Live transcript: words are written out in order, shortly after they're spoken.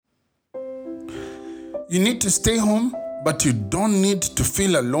You need to stay home, but you don't need to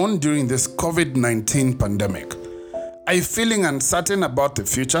feel alone during this COVID-19 pandemic. Are you feeling uncertain about the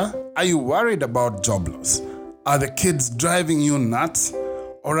future? Are you worried about job loss? Are the kids driving you nuts?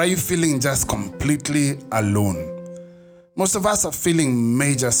 Or are you feeling just completely alone? Most of us are feeling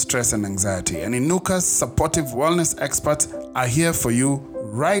major stress and anxiety, and Inuka's supportive wellness experts are here for you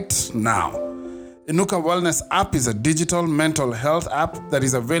right now. Inuka Wellness app is a digital mental health app that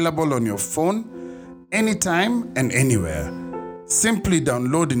is available on your phone anytime and anywhere. Simply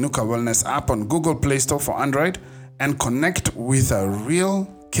download Inuka Wellness app on Google Play Store for Android and connect with a real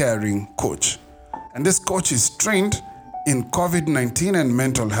caring coach. And this coach is trained in COVID-19 and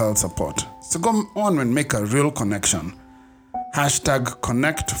mental health support. So go on and make a real connection.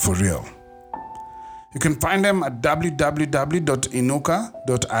 #ConnectForReal. You can find them at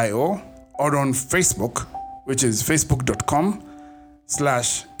www.inuka.io or on Facebook, which is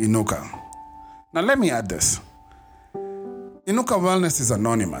facebook.com/Inuka. Now let me add this. Inuka Wellness is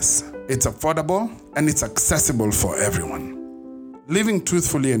anonymous, it's affordable, and it's accessible for everyone. Living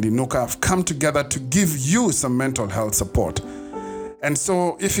Truthfully and Inuka have come together to give you some mental health support. And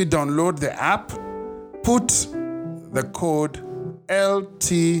so if you download the app, put the code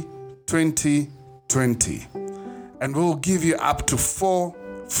LT2020 and we'll give you up to 4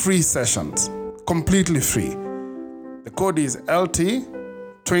 free sessions, completely free. The code is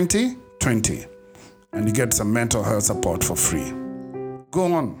LT2020 and you get some mental health support for free.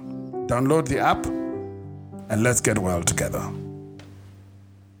 Go on, download the app and let's get well together.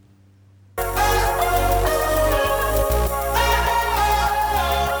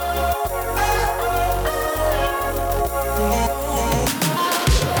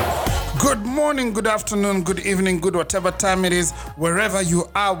 Good morning, good afternoon, good evening, good whatever time it is, wherever you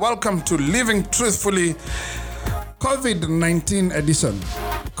are. Welcome to Living Truthfully COVID-19 edition.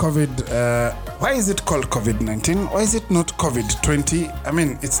 Why is it called COVID-19? Why is it not COVID-20? I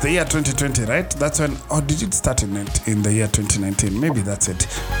mean, it's the year 2020, right? That's when, or did it start in the year 2019? Maybe that's it.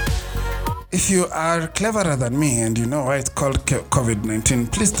 If you are cleverer than me and you know why it's called COVID-19,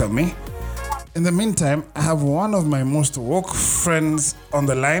 please tell me. In the meantime, I have one of my most woke friends on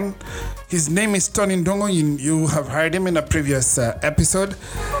the line. His name is Tony Ndongo. You have heard him in a previous episode.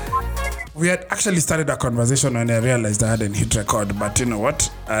 We had actually started a conversation when I realized I hadn't hit record, but you know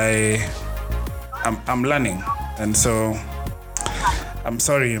what? I'm learning, and so I'm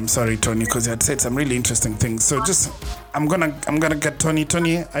sorry, Tony, because you had said some really interesting things. So I'm gonna get Tony.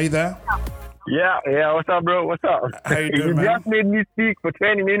 Tony, are you there? Yeah. What's up, bro? What's up? How you doing, you man? just made me speak for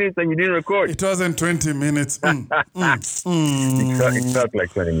 20 minutes and you didn't record. It wasn't 20 minutes. It felt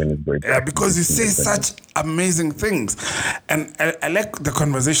like 20 minutes, bro. Yeah, because you say such amazing things. And I like the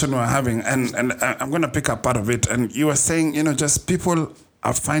conversation we're having. And I'm going to pick up part of it. And you were saying, just people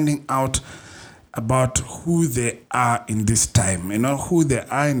are finding out about who they are in this time, who they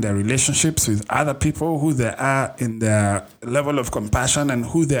are in their relationships with other people, who they are in their level of compassion, and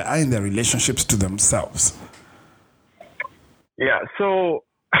who they are in their relationships to themselves. Yeah, so...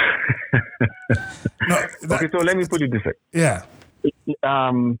 okay, so let me put it this way. Yeah.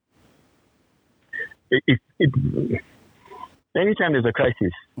 Anytime there's a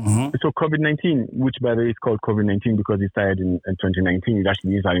crisis, so COVID-19, which by the way is called COVID-19 because it started in 2019, it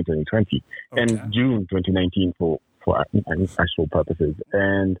actually started in 2020, and June 2019 for actual purposes.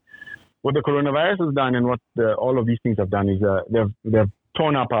 And what the coronavirus has done and what all of these things have done is they've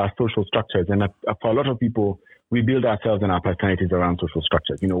torn up our social structures. And for a lot of people, we build ourselves and our personalities around social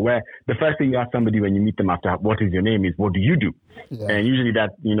structures. Where the first thing you ask somebody when you meet them after what is your name is, what do you do? Yeah. And usually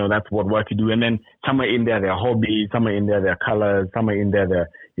that's what work you do. And then somewhere in there, their hobbies, somewhere in there, their colors, somewhere in there,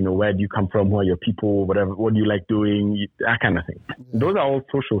 where do you come from? Who are your people? Whatever, what do you like doing? That kind of thing. Yeah. Those are all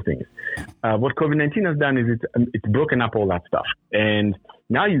social things. What COVID-19 has done is it's broken up all that stuff. And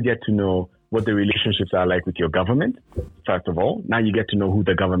now you get to know what the relationships are like with your government, first of all. Now you get to know who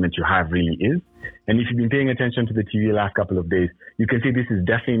the government you have really is. And if you've been paying attention to the TV the last couple of days, you can see this is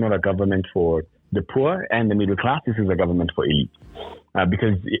definitely not a government for the poor and the middle class. This is a government for elite.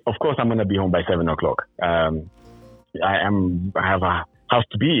 Because, of course, I'm going to be home by 7 o'clock. I have a house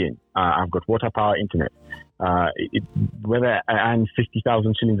to be in. I've got water, power, internet. Whether I earn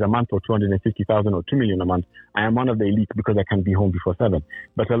 50,000 shillings a month or 250,000 or 2 million a month, I am one of the elite because I can be home before 7.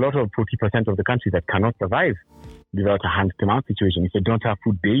 But a lot of 40% of the country that cannot survive without a hand-to-mouth situation, if they don't have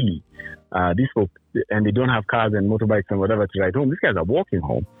food daily, these folks, and they don't have cars and motorbikes and whatever to ride home, these guys are walking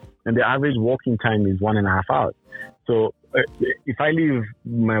home, and the average walking time is 1.5 hours. So if I leave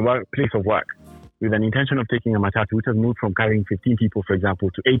my place of work with an intention of taking a matatu, which has moved from carrying 15 people, for example,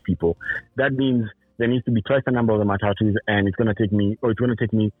 to 8 people, that means there needs to be twice the number of the matatus, and it's going to take me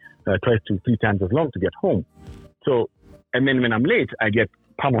twice to 3 times as long to get home. So, and then when I'm late, I get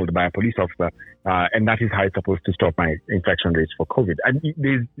pummeled by a police officer, and that is how it's supposed to stop my infection rates for COVID. And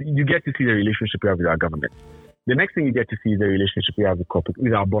you get to see the relationship we have with our government. The next thing you get to see is the relationship we have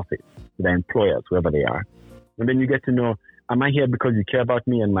with our bosses, with our employers, whoever they are. And then you get to know, am I here because you care about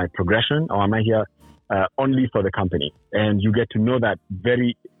me and my progression, or am I here only for the company? And you get to know that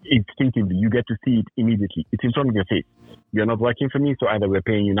very instinctively. You get to see it immediately. It's in front of your face. You're not working for me, so either we're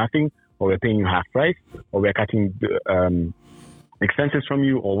paying you nothing, or we're paying you half price, or we're cutting expenses from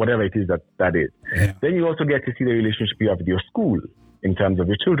you, or whatever it is that is. Yeah. Then you also get to see the relationship you have with your school in terms of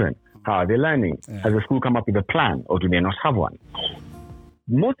your children. How are they learning? Yeah. Has the school come up with a plan, or do they not have one?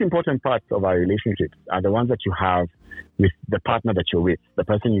 Most important parts of our relationships are the ones that you have with the partner that you're with, the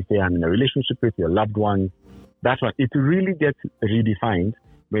person you say I'm in a relationship with, your loved ones. That one, it really gets redefined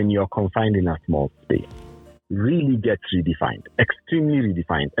when you're confined in a small space. Really gets redefined, extremely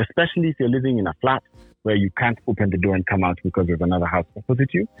redefined, especially if you're living in a flat where you can't open the door and come out because there's another house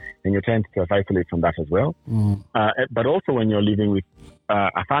opposite you, and you're trying to self-isolate from that as well. But also when you're living with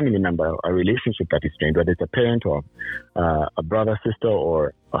a family member, a relationship that is strained, whether it's a parent or a brother, sister,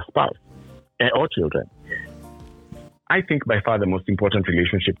 or a spouse, or children. I think by far the most important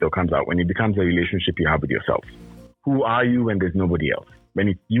relationship that comes out when it becomes a relationship you have with yourself. Who are you when there's nobody else? When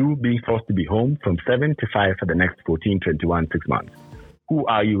it's you being forced to be home from 7 to 5 for the next 14, 21, 6 months. Who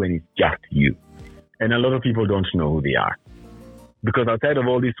are you when it's just you? And a lot of people don't know who they are. Because outside of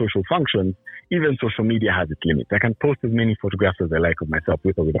all these social functions, even social media has its limits. I can post as many photographs as I like of myself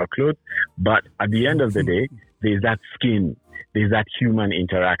with or without clothes, but at the end of the day, there's that skin, there's that human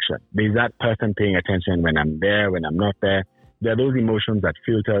interaction, there's that person paying attention when I'm there, when I'm not there. There are those emotions that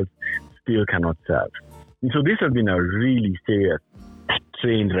filters still cannot serve. And so this has been a really serious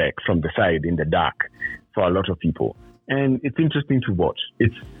train wreck from the side in the dark for a lot of people. And it's interesting to watch.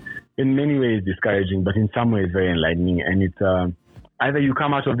 It's in many ways discouraging, but in some ways very enlightening. And it's either you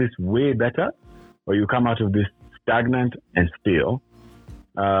come out of this way better, or you come out of this stagnant and stale.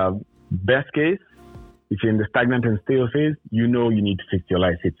 Best case, if you're in the stagnant and stale phase, you know you need to fix your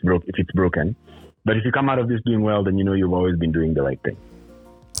life if it's broken. But if you come out of this doing well, then you know you've always been doing the right thing.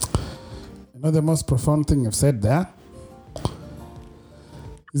 You know, the most profound thing you've said there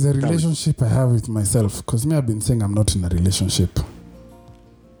is the relationship I have with myself. Because I've been saying I'm not in a relationship.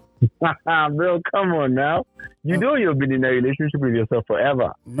 Bro, come on now. You know you've been in a relationship with yourself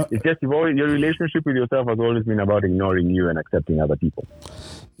forever. No. It's just your relationship with yourself has always been about ignoring you and accepting other people.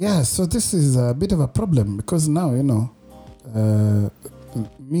 Yeah, so this is a bit of a problem because now, you know,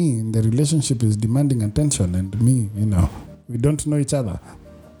 me in the relationship is demanding attention, and me, you know, we don't know each other.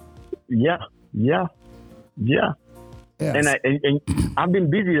 Yeah. Yes. And I've been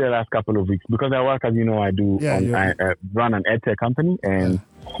busy the last couple of weeks because I work, as you know, I run an edtech company, and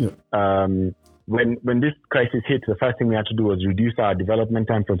when this crisis hit, the first thing we had to do was reduce our development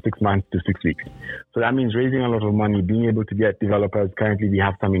time from 6 months to 6 weeks. So that means raising a lot of money, being able to get developers. Currently, we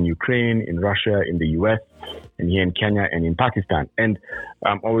have some in Ukraine, in Russia, in the US, and here in Kenya and in Pakistan. And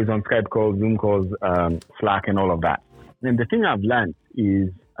I'm always on Skype calls, Zoom calls, Slack, and all of that. And the thing I've learned is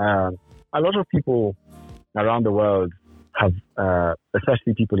a lot of people around the world have,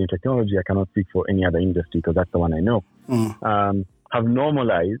 especially people in technology, I cannot speak for any other industry because that's the one I know, have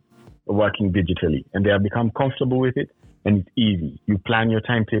normalized working digitally, and they have become comfortable with it, and it's easy. You plan your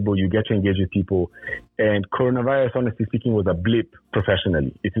timetable, you get to engage with people, and coronavirus, honestly speaking, was a blip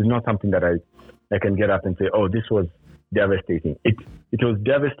professionally. It is not something that I can get up and say, oh, this was devastating. It was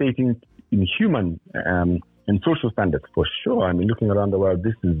devastating in human and social standards, for sure. I mean, looking around the world,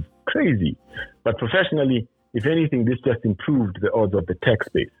 this is crazy. But professionally, if anything, this just improved the odds of the tech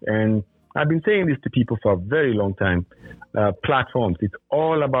space. And I've been saying this to people for a very long time. Platforms, it's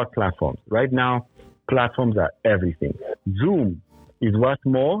all about platforms. Right now, platforms are everything. Zoom is worth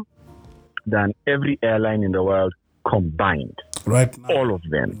more than every airline in the world combined. Right now. All of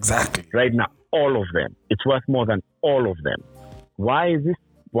them. Exactly. Right now, all of them. It's worth more than all of them. Why is this?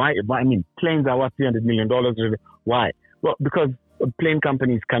 Why? I mean, planes are worth $300 million. Why? Well, because plane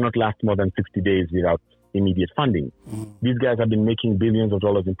companies cannot last more than 60 days without immediate funding. These guys have been making billions of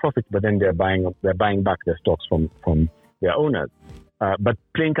dollars in profits, but then they're buying back their stocks from their owners. But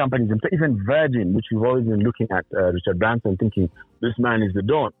plane companies, even Virgin, which we've always been looking at, Richard Branson, thinking this man is the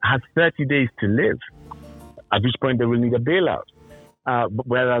dawn, has 30 days to live, at which point they will need a bailout.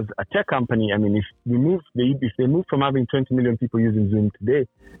 Whereas a tech company, I mean, if they move from having 20 million people using Zoom today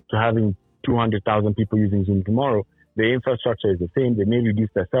to having 200,000 people using Zoom tomorrow, the infrastructure is the same. They may reduce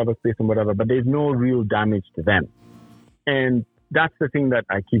their server space and whatever, but there's no real damage to them. And that's the thing that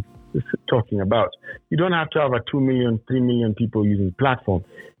I keep talking about. You don't have to have a 2 million, 3 million people using the platform.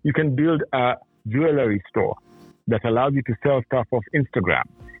 You can build a jewelry store that allows you to sell stuff off Instagram.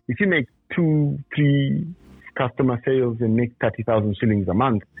 If you make 2-3 customer sales and make 30,000 shillings a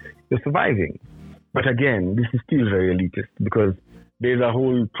month, you're surviving. But again, this is still very elitist because there's a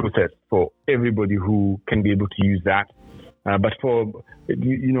whole process for everybody who can be able to use that. But for,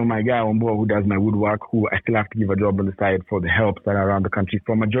 my guy Omboa who does my woodwork, who I still have to give a job on the side for the help that are around the country,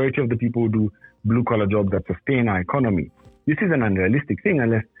 for majority of the people who do blue-collar jobs that sustain our economy, this is an unrealistic thing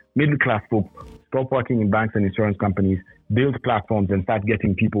unless middle-class folk stop working in banks and insurance companies, build platforms and start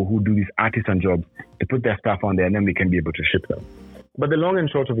getting people who do these artisan jobs to put their stuff on there, and then we can be able to ship them. But the long and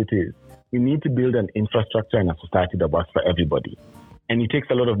short of it is, we need to build an infrastructure and a society that works for everybody. And it takes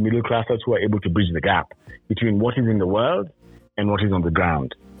a lot of middle classers who are able to bridge the gap between what is in the world and what is on the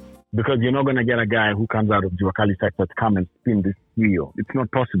ground. Because you're not going to get a guy who comes out of Juakali sector to come and spin this wheel. It's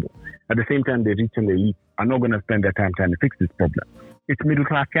not possible. At the same time, the rich and the elite are not going to spend their time trying to fix this problem. It's middle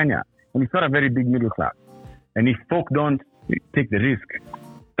class Kenya, and it's not a very big middle class. And if folk don't take the risk,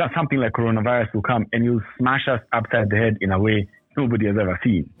 that something like coronavirus will come and you'll smash us upside the head in a way nobody has ever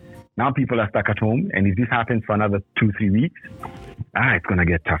seen. Now people are stuck at home, and if this happens for another 2-3 weeks, it's going to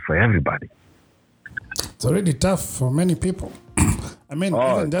get tough for everybody. It's already tough for many people. I mean,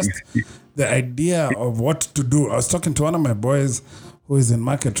 even just the idea of what to do. I was talking to one of my boys who is in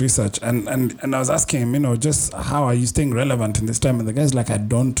market research, and I was asking him, just how are you staying relevant in this time? And the guy's like, I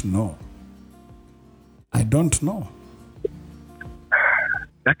don't know. That's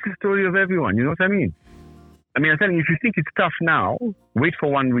the story of everyone. You know what I mean? I'm telling you, if you think it's tough now, wait for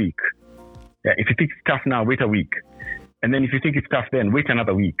 1 week. Yeah, if you think it's tough now, wait a week. And then if you think it's tough then, wait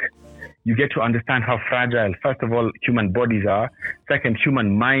another week. You get to understand how fragile, first of all, human bodies are, second,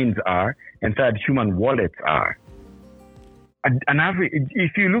 human minds are, and third, human wallets are.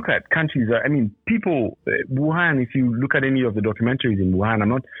 If you look at countries, people, Wuhan, if you look at any of the documentaries in Wuhan, I'm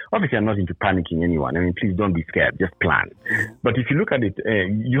not into panicking anyone. Please don't be scared, just plan. But if you look at it,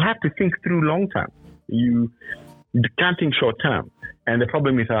 you have to think through long term. You can't think short term. And the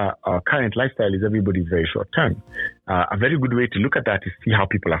problem with our current lifestyle is everybody's very short term. A very good way to look at that is see how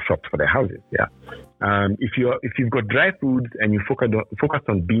people are shopped for their houses. Yeah. If you've got dry foods and you focus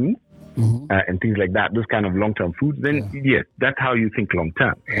on beans, and things like that, those kind of long-term foods, then yes, that's how you think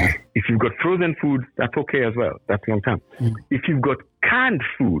long-term. Yeah. If you've got frozen foods, that's okay as well. That's long-term. If you've got canned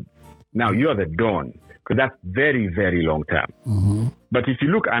food, now you're the dawn, because that's very, very long-term. But if you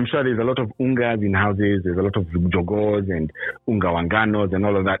look, I'm sure there's a lot of ungas in houses, there's a lot of jogos and unga wanganos and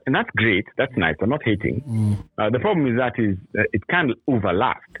all of that. And that's great. That's nice. I'm not hating. The problem with that is it can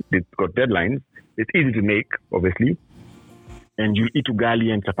overlast. It's got deadlines. It's easy to make, obviously. And you eat ugali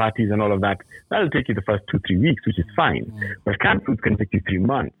and chapatis and all of that. That'll take you the first 2-3 weeks, which is fine. But canned foods can take you 3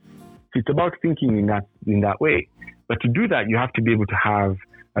 months. So it's about thinking in that way. But to do that, you have to be able to have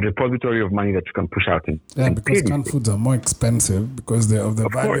a repository of money that you can push out and because canned foods are more expensive because of the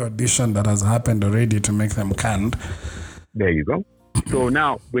value addition that has happened already to make them canned. There you go. So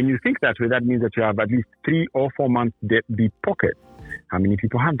now, when you think that way, that means that you have at least 3 or 4 months deep pocket. How many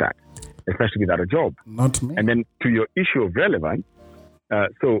people have that? Especially without a job. Not me. And then to your issue of relevance,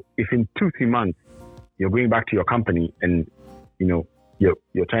 so if in 2-3 months you're going back to your company and you're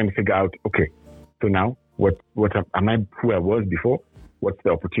trying to figure out, okay, so now what am I who I was before? What's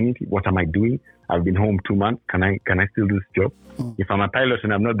the opportunity? What am I doing? I've been home 2 months. Can I still do this job? If I'm a pilot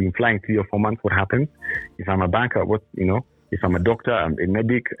and I've not been flying 3 or 4 months, what happens? If I'm a banker, if I'm a doctor, I'm a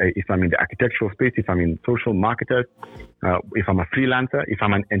medic, if I'm in the architectural space, if I'm in social marketers, if I'm a freelancer, if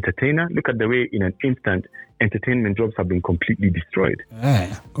I'm an entertainer, look at the way in an instant entertainment jobs have been completely destroyed.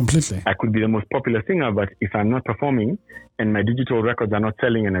 Completely. I could be the most popular singer, but if I'm not performing and my digital records are not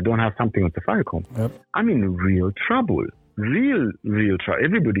selling and I don't have something on Safaricom, I'm in real trouble. Real trouble.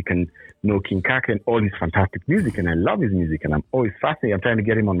 Everybody can know King Kaka and all his fantastic music, and I love his music, and I'm always fascinated. I'm trying to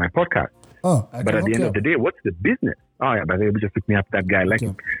get him on my podcast. But at the end of the day, what's the business? By the way, just pick me up that guy like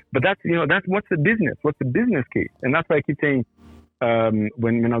him. But that's what's the business? What's the business case? And that's why I keep saying,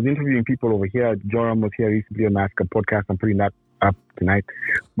 when I was interviewing people over here, Joram was here recently on Ask a podcast. I'm putting that up tonight.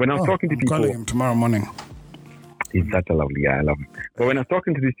 When I was talking to people, calling him tomorrow morning. He's such a lovely guy. I love him. But when I was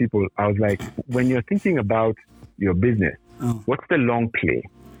talking to these people, I was like, when you're thinking about your business, what's the long play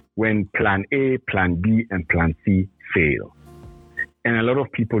when plan A, plan B, and plan C fail? And a lot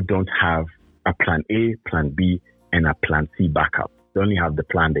of people don't have a plan A, plan B, and a plan C backup. They only have the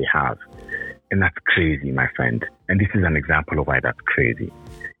plan they have. And that's crazy, my friend. And this is an example of why that's crazy.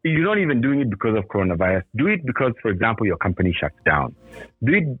 you're not even doing it because of coronavirus. Do it because, for example, your company shuts down.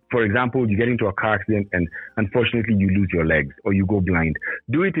 Do it, for example, you get into a car accident and unfortunately you lose your legs or you go blind.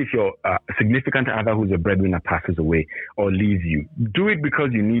 Do it if your significant other who's a breadwinner passes away or leaves you. Do it because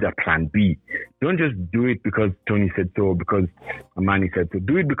you need a plan B. Don't just do it because Tony said so, because Amani said so.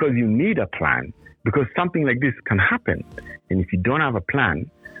 Do it because you need a plan, because something like this can happen. And if you don't have a plan,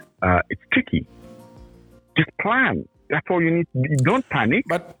 it's tricky. Just plan. That's all you need. Don't panic.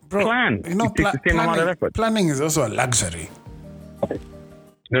 But bro, plan. You know, it takes the same amount of effort. Planning is also a luxury.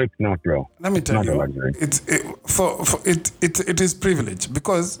 No, it's not, bro. Let me tell you, it is privilege,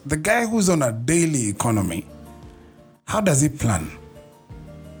 because the guy who's on a daily economy, how does he plan?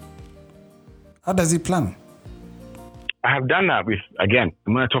 How does he plan? I have done that with, again,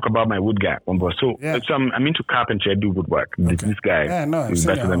 I'm going to talk about my wood guy. So I'm into carpentry. I do woodwork. Okay. This guy is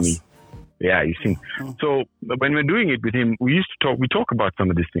better than me. Yeah, you've seen. So when we're doing it with him, we talk about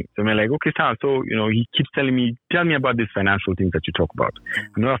some of these things. So we're like, okay, so, he keeps telling me, tell me about these financial things that you talk about.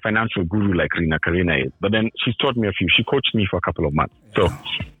 I'm not a financial guru like Rina Karina is, but then she's taught me a few. She coached me for a couple of months. So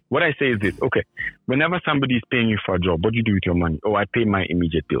what I say is this, okay, whenever somebody is paying you for a job, what do you do with your money? Oh, I pay my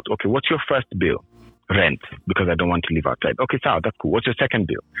immediate bills. Okay, what's your first bill? Rent, because I don't want to live outside. Okay, that's cool. What's your second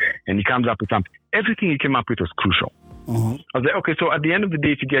bill? And he comes up with something. Everything he came up with was crucial. I was like, okay, so at the end of the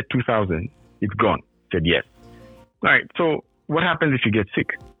day, if you get 2,000, it's gone. He said, yes. All right, so what happens if you get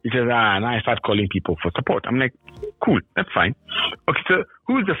sick? He says, now I start calling people for support. I'm like, cool, that's fine. Okay, so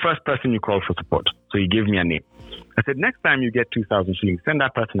who is the first person you call for support? So he gave me a name. I said, next time you get 2,000 shillings, send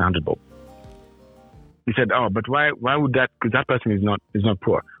that person 100 bob. He said, oh, but why would that, because that person is not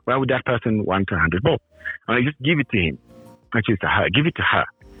poor. Why would that person want 100 bob? I'm like, just give it to him. Actually, to her. Give it to her.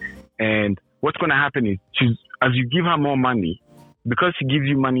 And what's going to happen is, as you give her more money, because she gives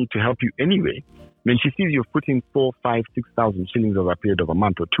you money to help you anyway, when she sees you've put in 4, 5, 6,000 shillings over a period of a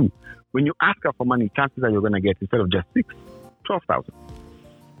month or two, when you ask her for money, chances are you're going to get, instead of just 12,000.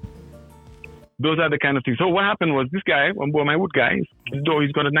 Those are the kind of things. So what happened was, this guy, my wood guy,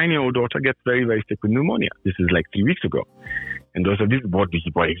 he's got a 9-year-old daughter, gets very, very sick with pneumonia. This is like 3 weeks ago. And those are this board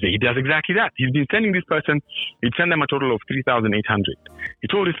he does exactly that. He's been sending this person, he'd send them a total of 3,800. He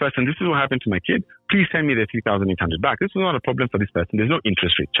told this person, this is what happened to my kid. Please send me the 3,800 back. This was not a problem for this person. There's no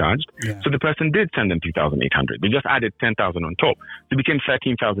interest rate charged. Yeah. So the person did send them 3,800. They just added 10,000 on top. So it became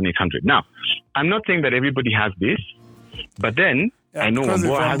 13,800. Now, I'm not saying that everybody has this, but then I know because if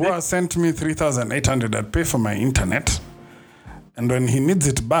Wambua sent me 3,800, I'd pay for my internet. And when he needs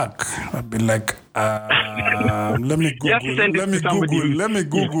it back, I'd be like, let me Google. Let me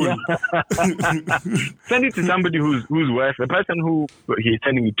Google. Send it to somebody who's worth. The person who he's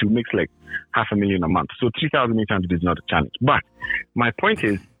sending it to makes like $500,000 a month. So 3,800 is not a challenge. But my point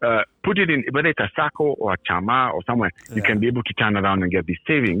is, put it in, whether it's a SACCO or a Chama or somewhere, you can be able to turn around and get these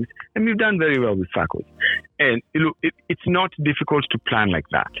savings. And we've done very well with SACCOs. And it's not difficult to plan like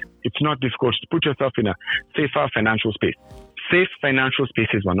that. It's not difficult to put yourself in a safer financial space. Safe financial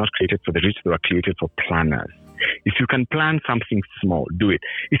spaces were not created for the rich, they were created for planners. If you can plan something small, do it.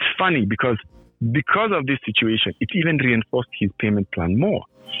 It's funny because of this situation, it even reinforced his payment plan more.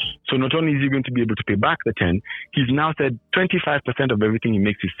 So not only is he going to be able to pay back the 10, he's now said 25% of everything he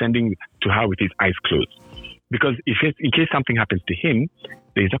makes is sending to her with his eyes closed. Because in case something happens to him,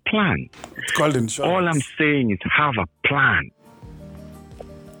 there's a plan. It's called insurance. All I'm saying is have a plan.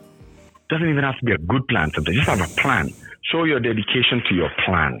 Doesn't even have to be a good plan sometimes. Just have a plan. Show your dedication to your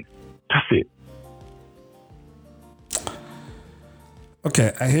plan. That's it.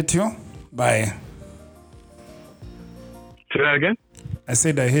 Okay, I hate you. Bye. Say that again? I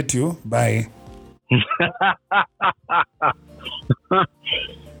said I hate you. Bye.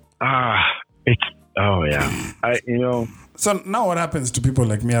 So now what happens to people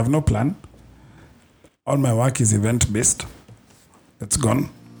like me? I have no plan. All my work is event-based. It's gone.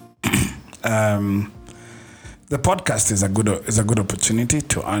 The podcast is a good opportunity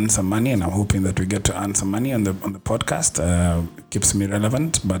to earn some money, and I'm hoping that we get to earn some money on the podcast. It keeps me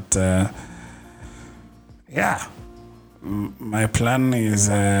relevant, but my plan is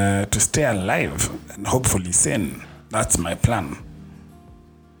to stay alive and hopefully sane. That's my plan.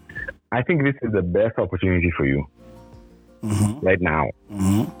 I think this is the best opportunity for you right now.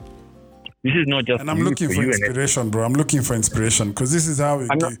 Mm-hmm. This is not just. And I'm looking for inspiration, bro. I'm looking for inspiration because this is how you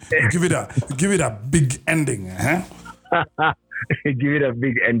give it a big ending. Give it a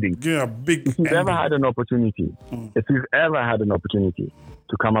big ending. Give it a big If you've ever had an opportunity,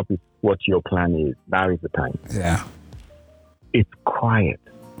 to come up with what your plan is, now is the time. Yeah. It's quiet.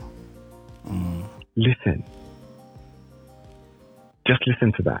 Listen. Just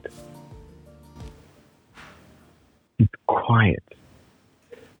listen to that. It's quiet.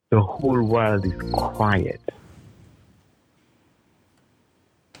 the whole world is quiet.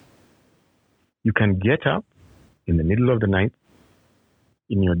 You can get up in the middle of the night,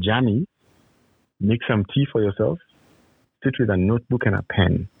 in your jammies, make some tea for yourself, sit with a notebook and a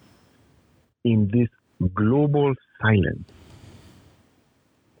pen in this global silence.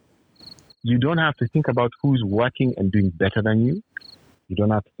 You don't have to think about who's working and doing better than you. You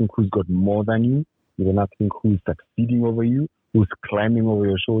don't have to think who's got more than you. You don't have to think who's succeeding over you, who's climbing over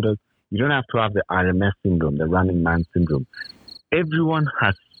your shoulders. You don't have to have the RMS syndrome, the running man syndrome. Everyone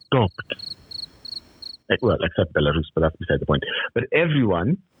has stopped. Well, except Belarus, but that's beside the point. But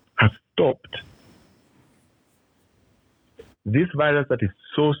everyone has stopped. This virus that is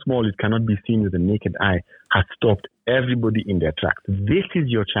so small it cannot be seen with the naked eye has stopped everybody in their tracks. This is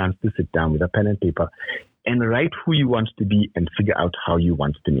your chance to sit down with a pen and paper and write who you want to be and figure out how you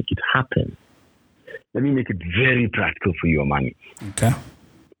want to make it happen. Let me make it very practical for you, Amani. Okay.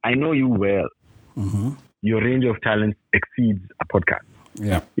 I know you well. Mm-hmm. Your range of talents exceeds a podcast.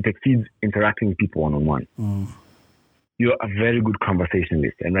 Yeah. It exceeds interacting with people one-on-one. Mm. You're a very good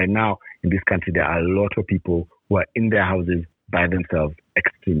conversationalist. And right now in this country, there are a lot of people who are in their houses by themselves,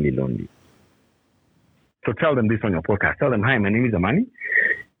 extremely lonely. So tell them this on your podcast. Tell them, hi, my name is Amani,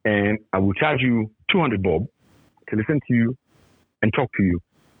 and I will charge you 200 bob to listen to you and talk to you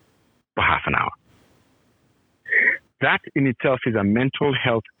for half an hour. That in itself is a mental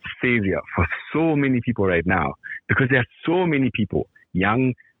health savior for so many people right now, because there are so many people,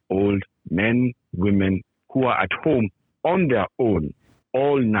 young, old, men, women, who are at home on their own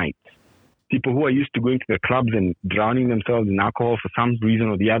all night. People who are used to going to the clubs and drowning themselves in alcohol for some reason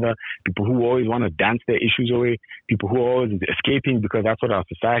or the other. People who always want to dance their issues away. People who are always escaping because that's what our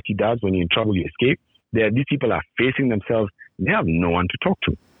society does. When you're in trouble, you escape. These people are facing themselves. They have no one to talk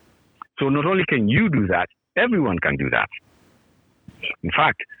to. So not only can you do that, everyone can do that. In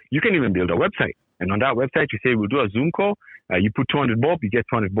fact, you can even build a website. And on that website, you say, we'll do a Zoom call. You put 200 bob, you get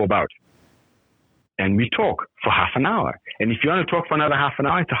 200 bob out. And we talk for half an hour. And if you want to talk for another half an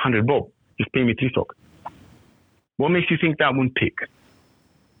hour, it's 100 bob. Just pay me 3 talk. What makes you think that won't pick?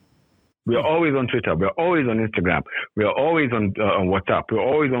 We're always on Twitter. We're always on Instagram. We're always on WhatsApp. We're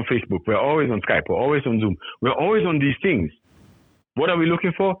always on Facebook. We're always on Skype. We're always on Zoom. We're always on these things. What are we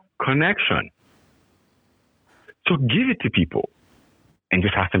looking for? Connection. So give it to people and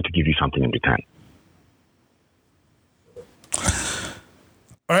just ask them to give you something in return.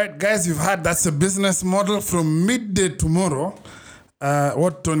 All right, guys, you've heard that's a business model from midday tomorrow.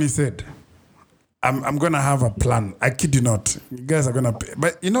 What Tony said. I'm going to have a plan. I kid you not. You guys are going to pay.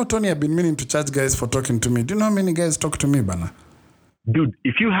 But you know, Tony, I've been meaning to charge guys for talking to me. Do you know how many guys talk to me, Bana? Dude,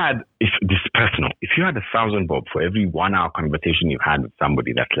 if you had 1,000 bob for every 1 hour conversation you've had with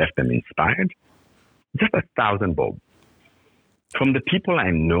somebody that's left them inspired, just 1,000 bob. From the people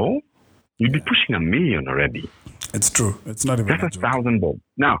I know, you'd be pushing 1 million already. It's true. It's not even just 1,000 bob.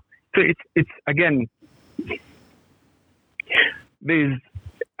 Now, so it's again,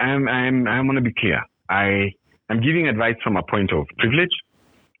 I'm going to be clear. I'm giving advice from a point of privilege,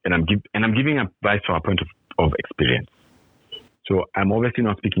 and I'm giving advice from a point of experience. So I'm obviously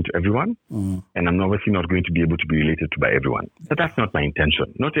not speaking to everyone, and I'm obviously not going to be able to be related to by everyone. But that's not my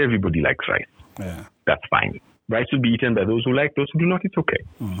intention. Not everybody likes rice. Yeah. That's fine. Rice will be eaten by those who like. Those who do not, it's okay.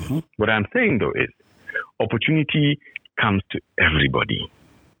 Mm-hmm. What I'm saying though is, opportunity comes to everybody.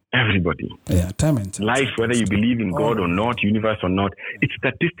 Everybody. Yeah, time and chance. Life, whether you believe in God or not, universe or not, it's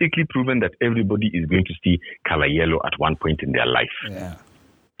statistically proven that everybody is going to see color yellow at one point in their life. Yeah.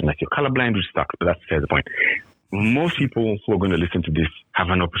 Unless you're colorblind, which sucks, but that's the point. Most people who are going to listen to this have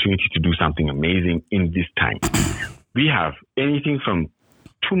an opportunity to do something amazing in this time. We have anything from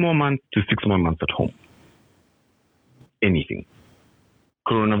 2 more months to 6 more months at home. Anything.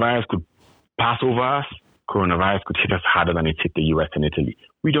 Coronavirus could pass over us. Coronavirus could hit us harder than it hit the US and Italy.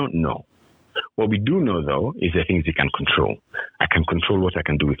 We don't know. What we do know, though, is the things we can control. I can control what I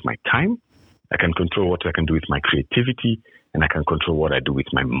can do with my time. I can control what I can do with my creativity. And I can control what I do with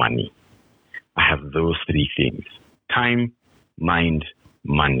my money. I have those 3 things. Time, mind,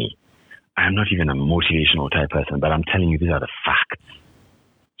 money. I am not even a motivational type person, but I'm telling you, these are the facts.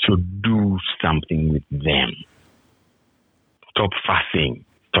 So do something with them. Stop fussing.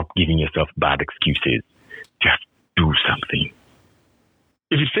 Stop giving yourself bad excuses. Just do something.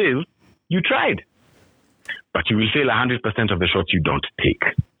 If it fails, you tried. But you will fail 100% of the shots you don't take.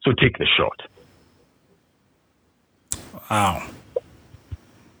 So take the shot. Wow.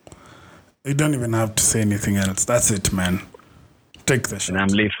 You don't even have to say anything else. That's it, man. Take the shot. And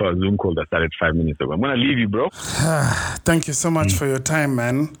I'm late for a Zoom call that started 5 minutes ago. I'm going to leave you, bro. Thank you so much for your time,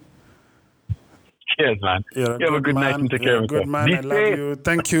 man. Cheers, man. You have a good night and take care of yourself. Good man. I love you.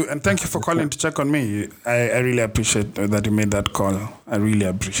 Thank you. And thank you for calling to check on me. I really appreciate that you made that call. I really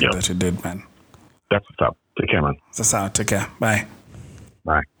appreciate that you did, man. That's what's up. Take care, man. That's all. Take care. Bye.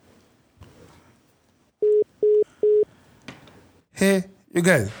 Bye. Hey, you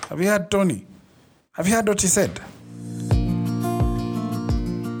guys, have you heard Tony? Have you heard what he said?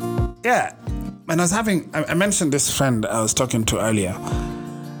 Yeah. When I mentioned this friend I was talking to earlier,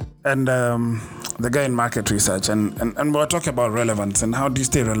 and the guy in market research, and we were talking about relevance and how do you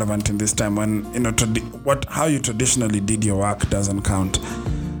stay relevant in this time when how you traditionally did your work doesn't count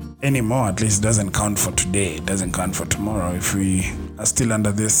anymore. At least doesn't count for today. It doesn't count for tomorrow. If we are still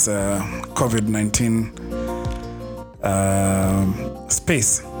under this COVID-19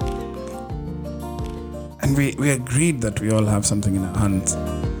 space, and we agreed that we all have something in our hands.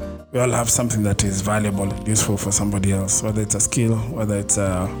 We all have something that is valuable and useful for somebody else, whether it's a skill, whether it's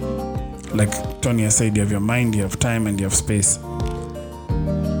like Tony has said, you have your mind, you have time, and you have space.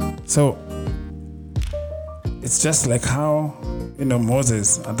 So it's just like how,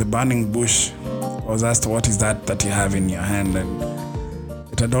 Moses at the burning bush was asked, what is that you have in your hand? And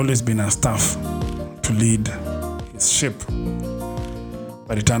it had always been a staff to lead his ship,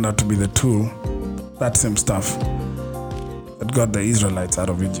 but it turned out to be the tool, that same staff, that got the Israelites out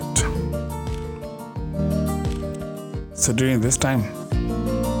of Egypt. So during this time,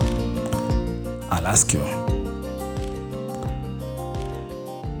 I'll ask you,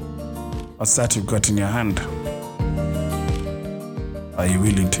 what's that you've got in your hand? Are you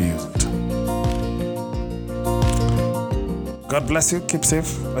willing to use it? God bless you. Keep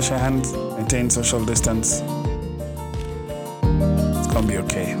safe. Wash your hands. Maintain social distance. It's gonna be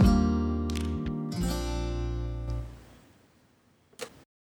okay.